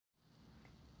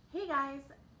Hey guys,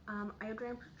 I have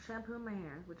shampoo in my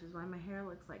hair, which is why my hair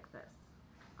looks like this.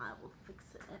 I will fix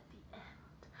it at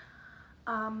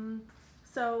the end.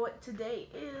 So today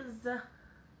is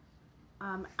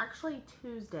actually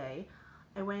Tuesday.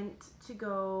 I went to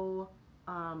go,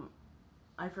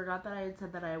 I forgot that I had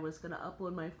said that I was going to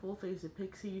upload my full Face of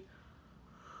Pixi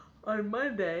on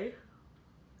Monday.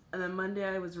 And then Monday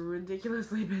I was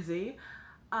ridiculously busy.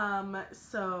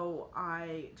 So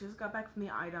I just got back from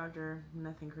the eye doctor.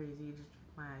 Nothing crazy, just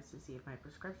my eyes to see if my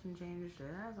prescription changed.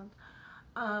 It hasn't.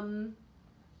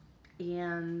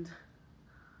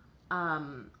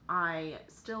 I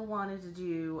still wanted to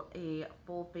do a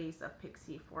full face of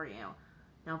Pixi for you.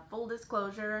 Now, full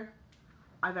disclosure,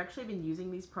 I've actually been using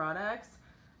these products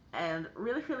and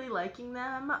really liking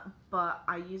them, but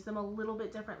I use them a little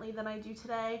bit differently than I do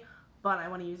today, but I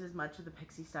want to use as much of the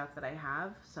Pixi stuff that I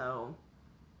have, so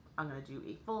I'm going to do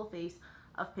a full face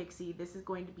of Pixi. This is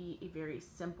going to be a very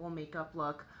simple makeup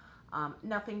look.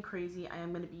 Nothing crazy. I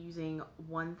am going to be using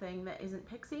one thing that isn't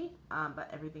Pixi, but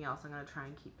everything else I'm going to try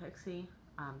and keep Pixi.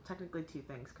 Technically two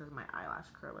things because my eyelash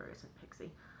curler isn't Pixi.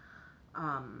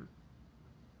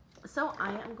 So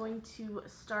I am going to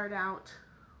start out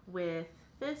with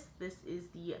this. This is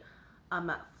the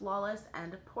Flawless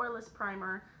and Poreless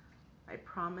Primer. I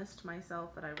promised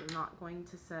myself that I was not going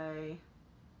to say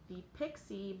the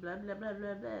Pixi blah blah blah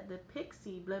blah blah, the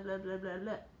Pixi blah blah blah blah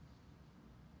blah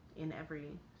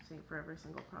for every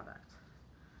single product,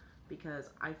 because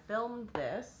I filmed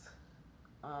this.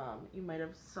 You might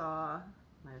have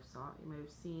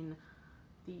seen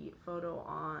the photo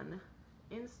on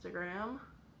Instagram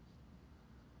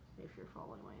if you're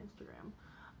following my Instagram,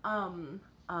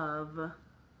 of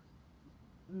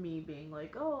me being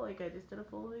like, oh, like I just did a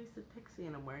full face of Pixi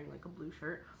and I'm wearing like a blue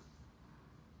shirt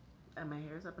and my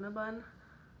hair's up in a bun.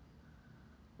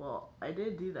 Well, I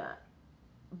did do that,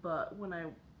 but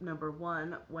number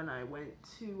one, when I went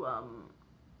to,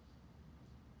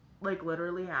 like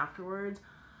literally afterwards,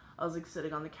 I was like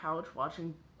sitting on the couch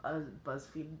watching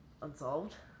BuzzFeed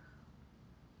Unsolved.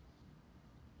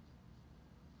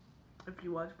 If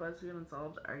you watch BuzzFeed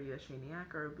Unsolved, are you a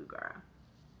Shaniac or a Bugara?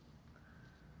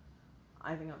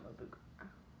 I think I'm a Bugara.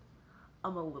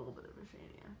 I'm a little bit of a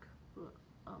Shaniac, but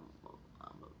I'm a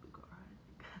Bugara, I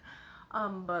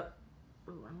think. But,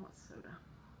 ooh, I want soda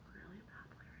really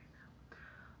badly right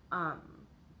now.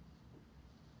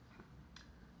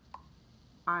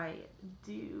 I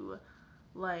do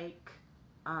like,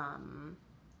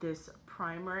 this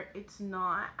primer. It's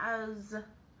not as,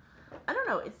 I don't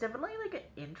know, it's definitely like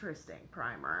an interesting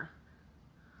primer.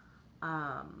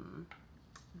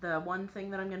 The one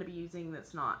thing that I'm going to be using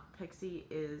that's not Pixi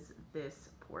is this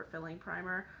pore filling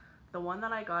primer. The one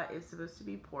that I got is supposed to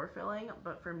be pore filling,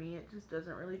 but for me it just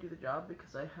doesn't really do the job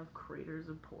because I have craters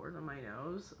of pores on my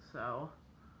nose, so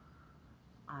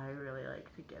I really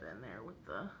like to get in there with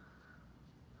the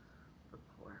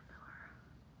pore filler.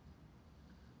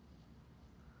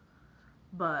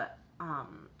 But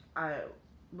I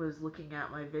was looking at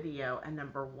my video, and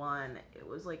number one, it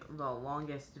was like the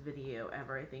longest video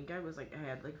ever. I think I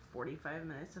had like 45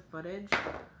 minutes of footage,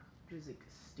 which is like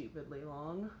stupidly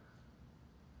long.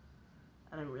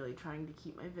 And I'm really trying to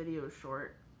keep my videos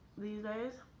short these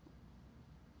days.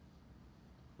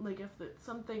 Like if it's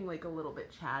something like a little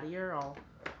bit chattier,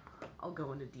 I'll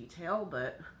go into detail,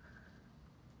 but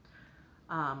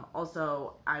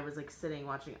also I was like sitting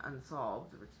watching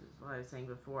Unsolved, which is what I was saying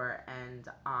before, and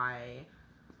I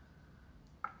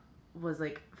was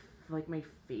like my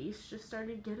face just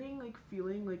started getting like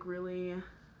feeling like really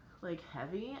like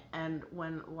heavy. And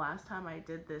when last time I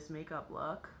did this makeup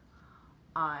look,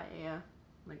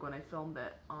 when I filmed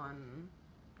it on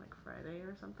like Friday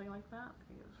or something like that, I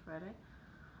think it was Friday,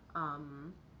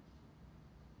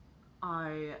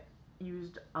 I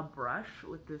used a brush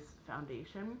with this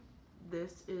foundation.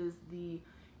 This is the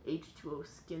H2O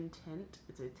Skin Tint.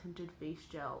 It's a tinted face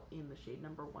gel in the shade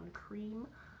number 1 Cream.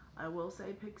 I will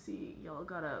say, Pixi, y'all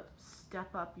gotta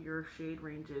step up your shade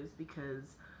ranges,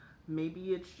 because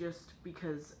maybe it's just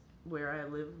because where I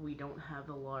live we don't have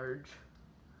a large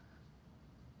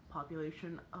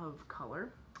population of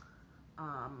color,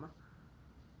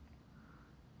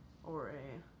 or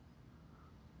a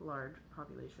large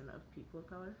population of people of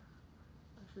color,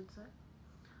 I should say,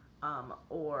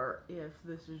 or if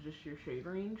this is just your shade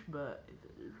range, but if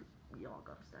it is, y'all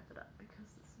gotta step it up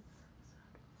because this is sad.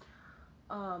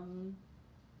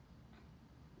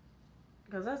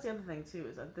 Because that's the other thing too,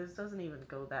 is that this doesn't even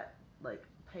go that like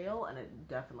pale, and it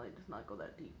definitely does not go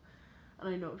that deep. And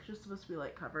I know it's just supposed to be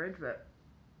light coverage, but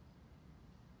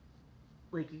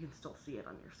like you can still see it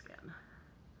on your skin.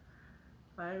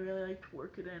 But I really like to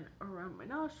work it in around my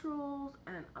nostrils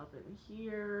and up in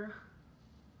here.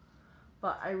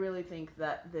 But I really think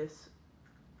that this,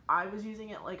 I was using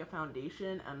it like a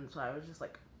foundation, and so I was just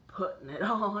like putting it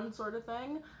on sort of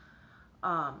thing.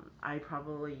 I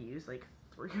probably used like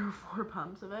 3 or 4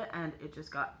 pumps of it, and it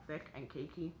just got thick and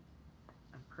cakey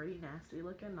and pretty nasty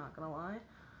looking, not gonna lie.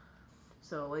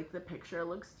 So like the picture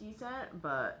looks decent,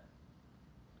 but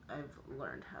I've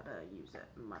learned how to use it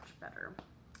much better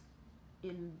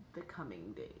in the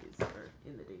coming days, or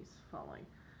in the days following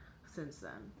since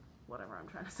then, whatever I'm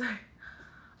trying to say.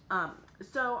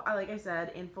 So like I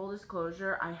said, in full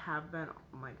disclosure, I have been,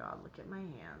 oh my god, look at my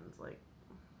hands, like,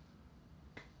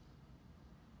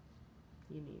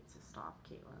 you need to stop,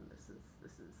 Caitlin. This is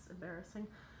embarrassing.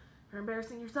 You're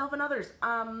embarrassing yourself and others.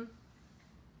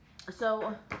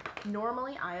 So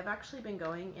normally I have actually been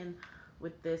going in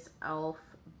with this e.l.f.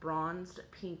 bronzed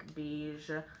pink beige.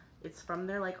 It's from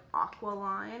their like aqua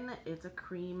line. It's a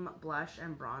cream blush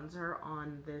and bronzer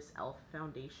on this e.l.f.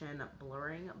 foundation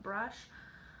blurring brush.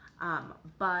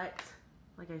 But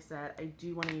like I said, I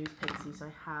do want to use Pixi, so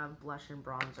I have blush and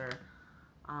bronzer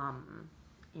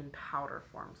in powder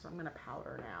form. So I'm going to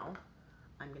powder now.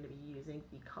 I'm going to be using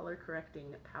the color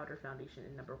correcting powder foundation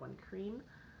in number 1 cream.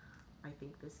 I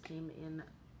think this came in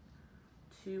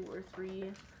 2 or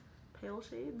 3 pale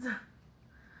shades.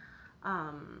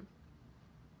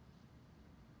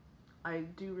 I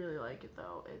do really like it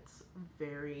though. It's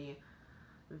very,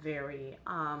 very,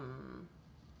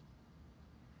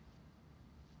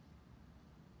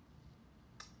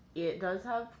 it does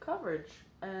have coverage,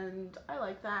 and I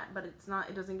like that, but it's not,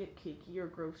 it doesn't get cakey or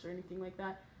gross or anything like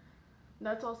that. And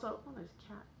that's also, oh, there's a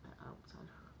cat outside.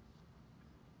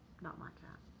 Not my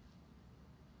cat.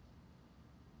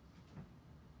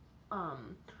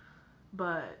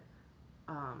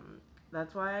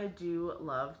 That's why I do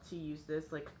love to use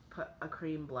this, like put a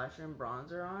cream blush and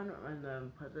bronzer on and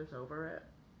then put this over it,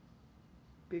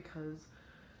 because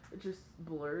it just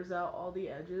blurs out all the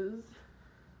edges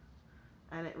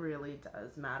and it really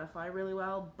does mattify really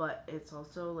well, but it's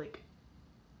also like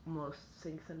almost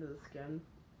sinks into the skin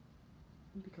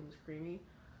and becomes creamy.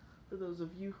 For those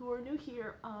of you who are new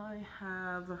here, I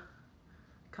have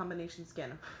combination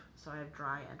skin, so I have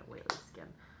dry and oily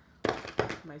skin.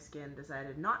 My skin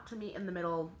decided not to meet in the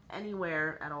middle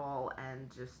anywhere at all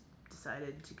and just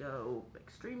decided to go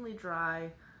extremely dry,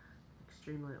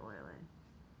 extremely oily.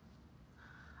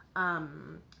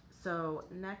 So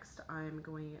next I'm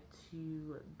going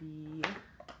to be,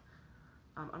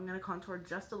 I'm going to contour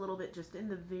just a little bit, just in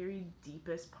the very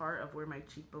deepest part of where my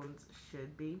cheekbones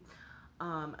should be.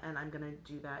 And I'm going to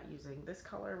do that using this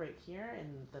color right here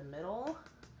in the middle.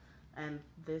 And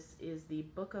this is the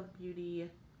Book of Beauty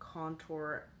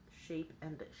Contour Shape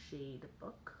and Shade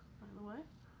book, by the way.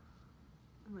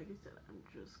 And like I said, I'm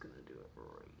just going to do it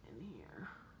right in here.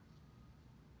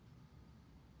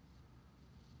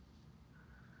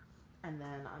 And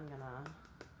then I'm going to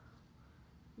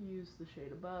use the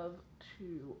shade above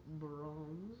to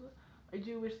bronze. I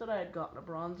do wish that I had gotten a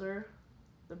bronzer,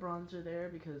 the bronzer there,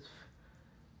 because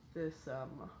this, I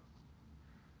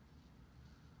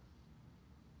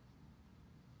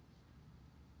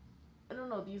don't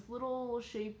know, these little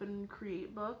shape and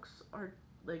create books are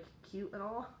like cute and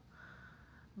all,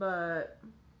 but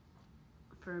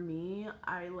for me,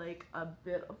 I like a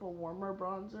bit of a warmer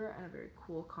bronzer and a very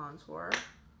cool contour.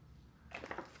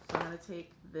 So I'm going to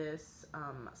take this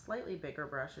slightly bigger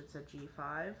brush, it's a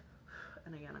G5,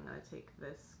 and again I'm going to take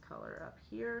this color up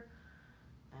here,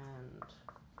 and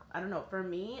I don't know, for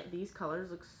me these colors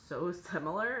look so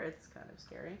similar, it's kind of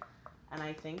scary. And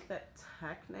I think that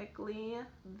technically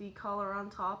the color on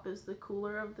top is the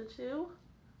cooler of the two.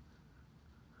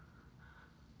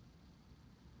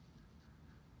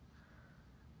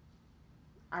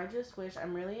 I just wish,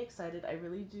 I'm really excited, I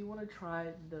really do want to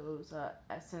try those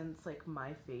Essence, like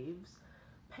My Faves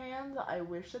pans. I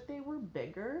wish that they were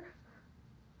bigger,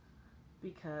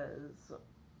 because,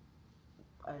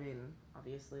 I mean,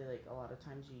 obviously, like, a lot of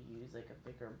times you use, like, a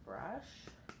bigger brush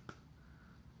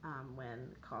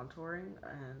when contouring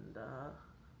and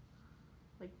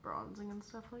like bronzing and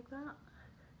stuff like that.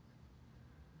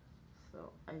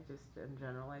 So I just, in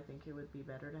general, I think it would be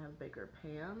better to have bigger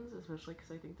pans, especially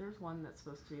because I think there's one that's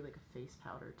supposed to be like a face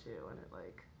powder too, and it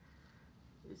like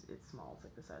it's small, it's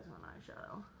like the size of an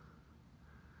eyeshadow.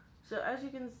 So as you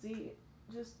can see,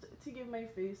 just to give my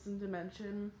face some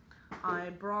dimension, I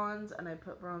bronze and I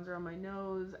put bronzer on my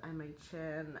nose and my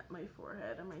chin, my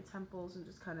forehead and my temples, and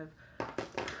just kind of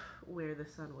where the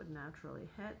sun would naturally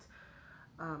hit.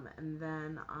 And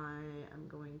then I am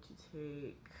going to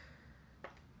take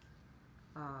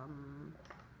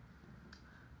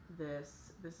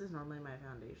this is normally my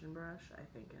foundation brush. I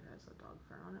think it has a dog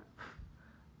fur on it.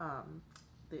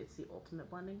 It's the ultimate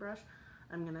blending brush.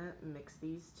 I'm gonna mix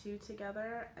these two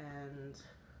together, and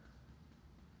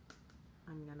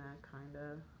I'm gonna kind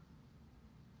of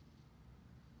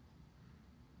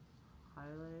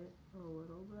highlight a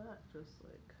little bit, just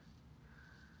like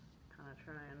kind of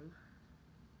try and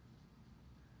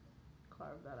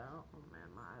carve that out. Oh man,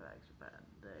 my eye bags are bad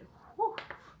today. Whew.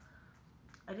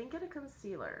 I didn't get a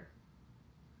concealer,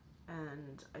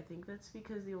 and I think that's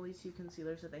because the only two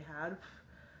concealers that they had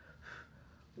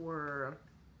were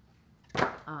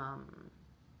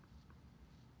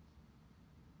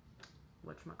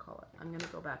whatchamacallit. I'm gonna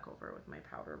go back over with my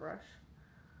powder brush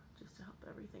just to help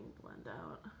everything blend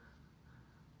out.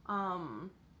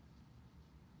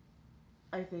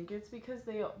 I think it's because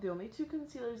the only two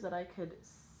concealers that I could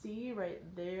see right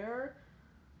there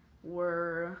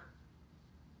were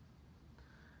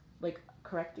like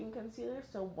correcting concealers.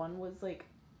 So one was like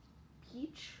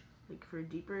peach, like for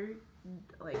deeper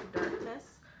like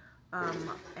darkness,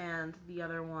 and the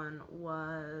other one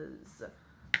was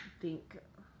I think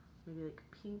maybe like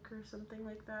pink or something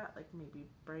like that, like maybe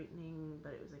brightening,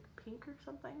 but it was like pink or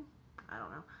something. I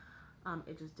don't know.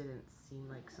 It just didn't seem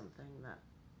like something that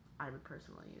I would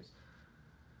personally use.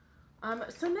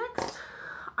 So next,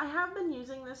 I have been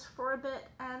using this for a bit,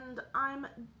 and I'm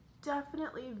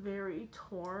definitely very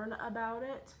torn about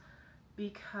it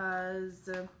because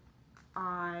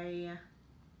I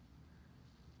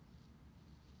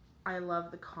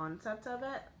love the concept of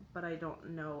it, but I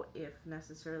don't know if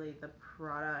necessarily the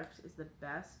product is the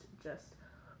best just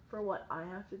for what I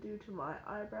have to do to my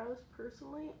eyebrows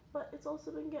personally, but it's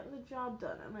also been getting the job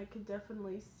done, and I could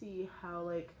definitely see how,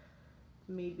 like,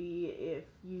 maybe if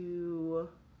you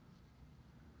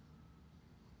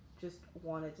just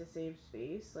wanted to save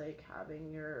space, like having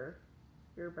your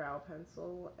brow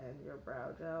pencil and your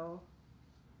brow gel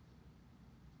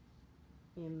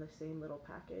in the same little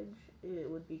package, it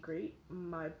would be great.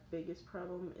 My biggest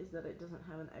problem is that it doesn't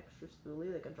have an extra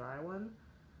spoolie, like a dry one,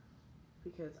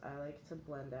 because I like to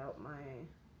blend out my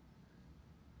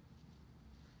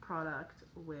product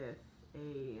with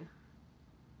a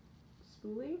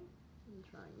spoolie. I'm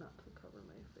trying not to cover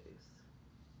my face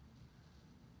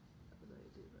as I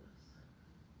do this.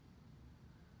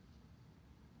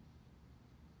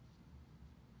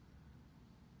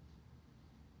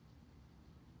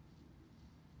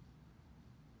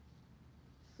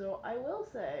 So I will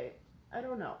say, I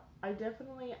don't know. I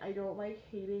don't like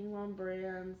hating on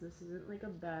brands. This isn't like a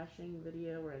bashing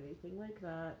video or anything like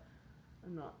that.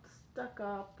 I'm not stuck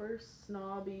up or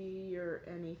snobby or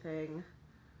anything.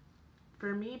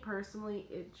 For me personally,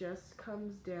 it just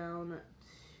comes down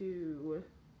to,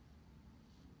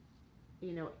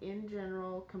 you know, in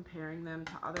general, comparing them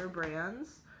to other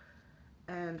brands.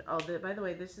 And oh, by the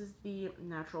way, this is the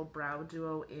Natural Brow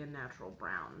Duo in Natural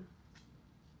Brown.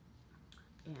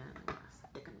 And I'm gonna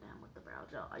stick them down with the brow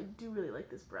gel. I do really like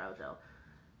this brow gel.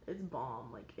 It's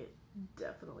bomb. Like, it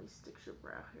definitely sticks your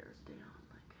brow hairs down.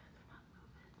 Like,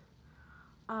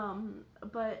 they're not moving.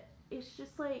 But it's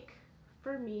just like,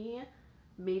 for me,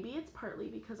 maybe it's partly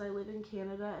because I live in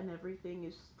Canada and everything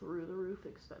is through the roof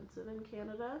expensive in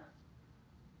Canada,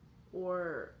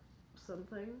 or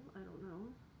something. I don't know.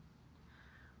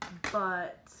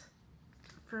 But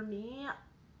for me,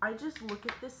 I just look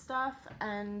at this stuff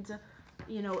and,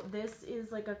 you know, this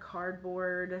is like a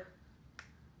cardboard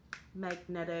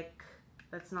magnetic,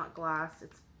 that's not glass,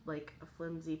 it's like a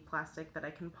flimsy plastic that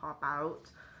I can pop out.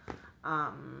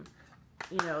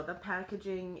 You know, the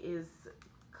packaging is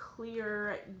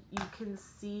clear. You can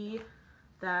see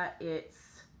that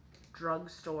it's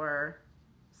drugstore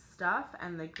stuff,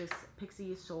 and like this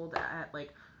Pixi is sold at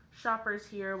like Shoppers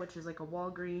here, which is like a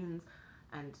Walgreens,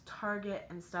 and Target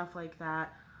and stuff like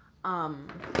that.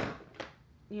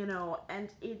 You know, and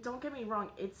don't get me wrong,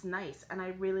 it's nice and I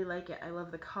really like it. I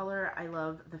love the color, I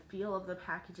love the feel of the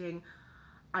packaging,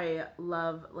 I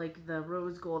love like the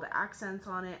rose gold accents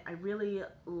on it. I really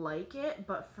like it,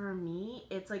 but for me,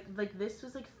 it's like this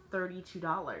was like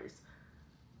 $32,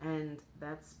 and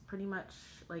that's pretty much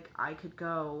like I could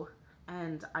go.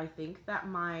 And I think that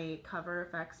my Cover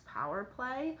FX Power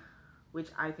Play,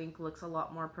 which I think looks a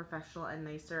lot more professional and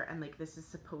nicer, and like this is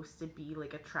supposed to be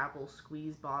like a travel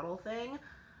squeeze bottle thing,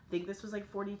 I think this was like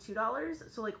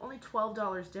 $42, so like only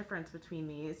 $12 difference between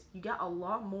these. You get a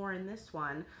lot more in this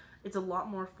one. It's a lot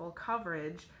more full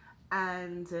coverage,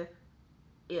 and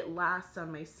it lasts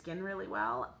on my skin really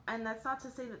well. And that's not to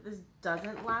say that this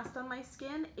doesn't last on my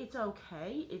skin. It's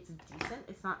okay, it's decent,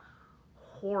 it's not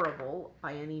horrible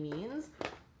by any means,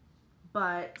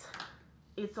 but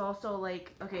it's also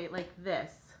like, okay, like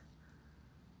this.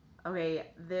 Okay,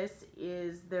 this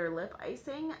is their lip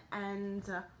icing, and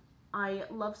I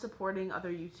love supporting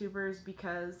other YouTubers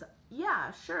because,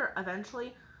 yeah, sure,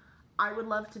 eventually I would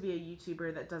love to be a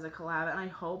YouTuber that does a collab, and I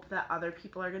hope that other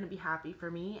people are going to be happy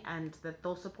for me and that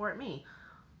they'll support me.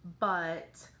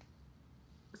 But,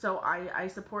 so I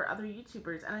support other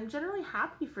YouTubers, and I'm generally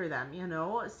happy for them, you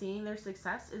know? Seeing their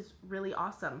success is really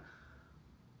awesome.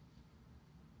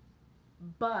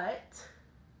 But,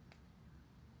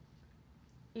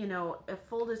 you know, if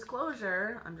full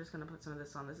disclosure, I'm just going to put some of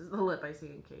this on. This is the lip icing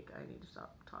and cake. I need to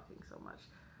stop talking so much.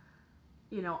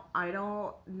 You know, I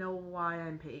don't know why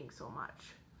I'm paying so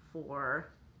much for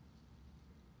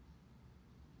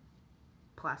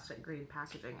plastic green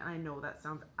packaging. And I know that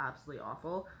sounds absolutely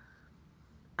awful.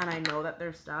 And I know that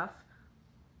their stuff,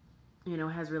 you know,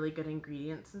 has really good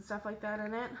ingredients and stuff like that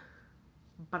in it.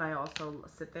 But I also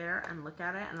sit there and look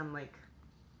at it and I'm like,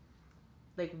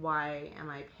 why am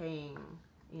I paying,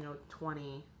 you know,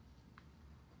 20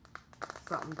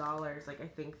 something dollars? Like, I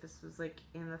think this was like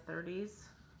in the 30s.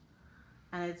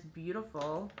 And it's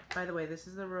beautiful. By the way, this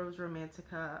is the Rose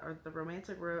Romantica, or the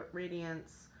Romantic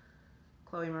Radiance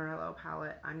Chloe Morello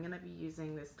palette. I'm going to be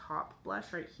using this top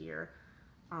blush right here.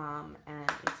 And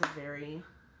it's a very,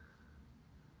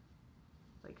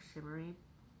 like, shimmery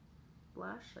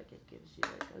blush. Like, it gives you,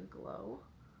 like, a glow.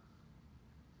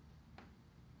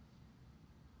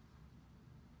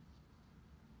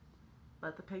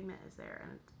 But the pigment is there,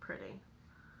 and it's pretty.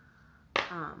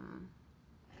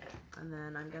 And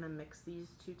then I'm going to mix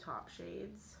these two top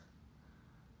shades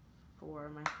for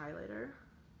my highlighter.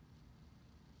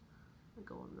 I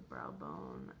go on the brow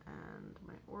bone and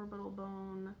my orbital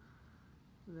bone,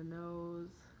 the nose,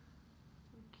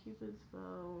 Cupid's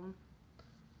bow.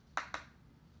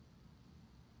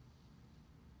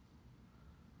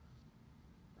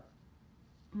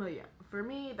 But yeah, for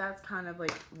me, that's kind of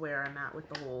like where I'm at with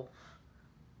the whole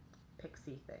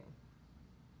Pixi thing.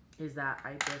 Is that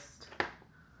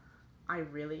I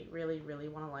really, really, really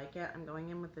want to like it. I'm going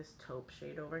in with this taupe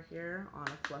shade over here on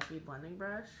a fluffy blending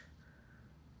brush.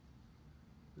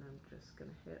 And I'm just going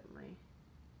to hit my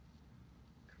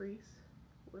crease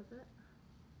with it.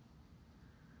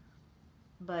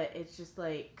 But it's just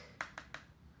like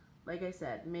I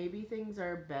said, maybe things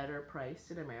are better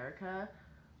priced in America.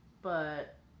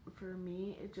 But for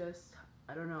me, it just,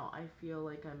 I don't know, I feel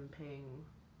like I'm paying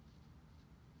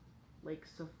like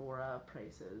Sephora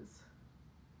prices.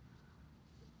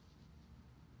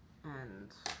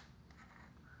 And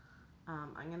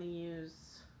I'm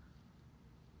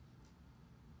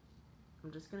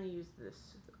just gonna use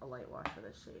a light wash for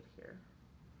this shade here.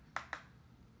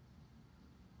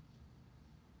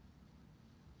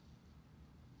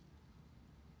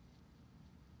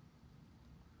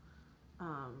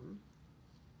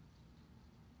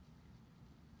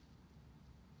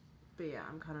 But yeah,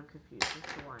 I'm kind of confused as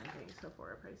to why I'm paying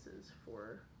Sephora prices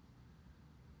for,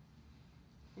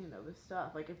 you know, this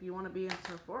stuff. Like, if you want to be in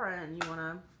Sephora and you want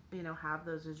to, you know, have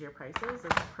those as your prices,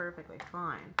 that's perfectly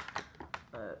fine.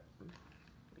 But,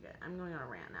 okay, I'm going on a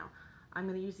rant now. I'm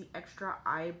going to use the Extra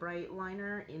Eye Bright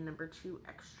liner in number 2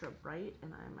 Extra Bright,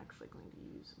 and I'm actually going to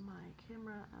use my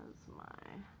camera as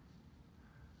my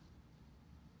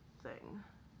thing.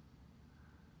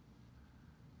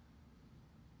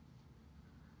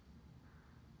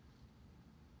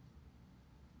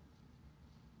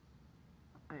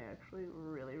 I actually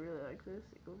really, really like this.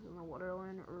 It goes in the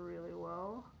waterline really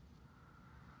well.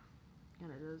 And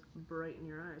it does brighten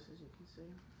your eyes, as you can see.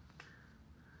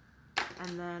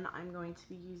 And then I'm going to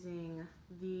be using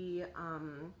the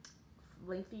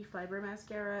Lengthy Fiber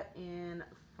Mascara in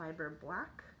Fiber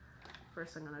Black.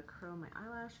 First, I'm going to curl my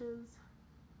eyelashes.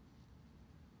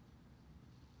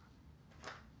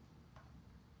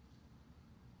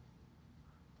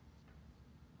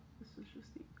 This is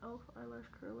just the e.l.f. eyelash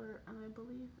curler, and I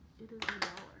believe it is $1.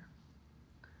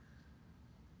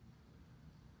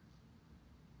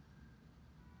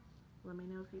 Let me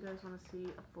know if you guys want to see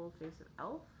a full face of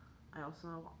e.l.f. I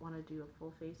also want to do a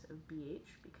full face of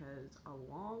BH because a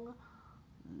long,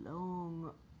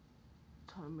 long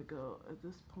time ago at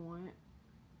this point,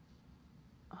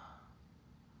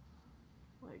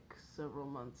 like several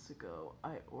months ago,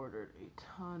 I ordered a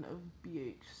ton of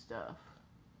BH stuff.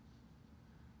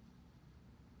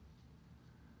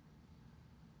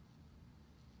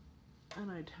 And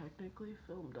I technically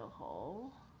filmed a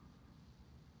haul.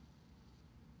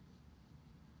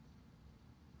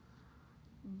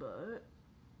 But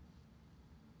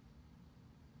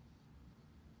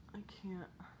I can't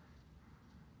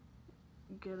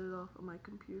get it off of my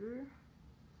computer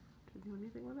to do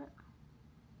anything with it.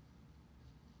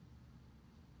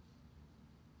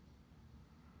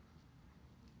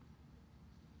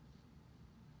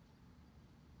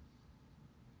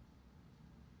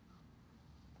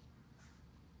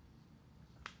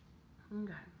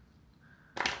 Okay.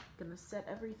 Gonna set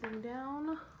everything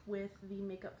down with the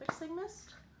makeup fixing mist.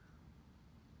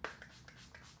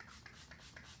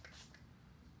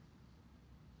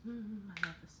 I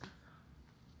love this stuff.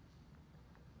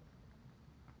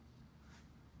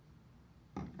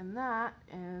 And that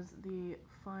is the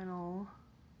final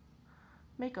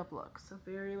makeup look. So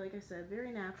very, like I said,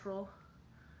 very natural,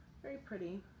 very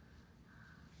pretty.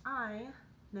 I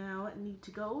now need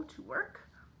to go to work.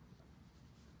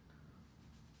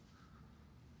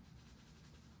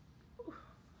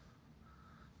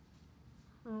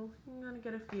 Oh, I'm gonna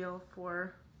get a feel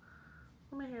for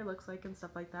what my hair looks like and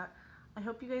stuff like that. I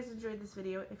hope you guys enjoyed this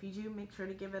video. If you do, make sure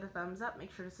to give it a thumbs up.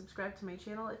 Make sure to subscribe to my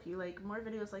channel if you like more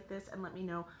videos like this, and let me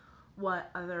know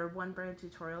what other one brand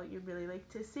tutorial you'd really like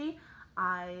to see.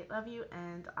 I love you,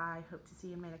 and I hope to see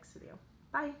you in my next video.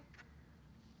 Bye!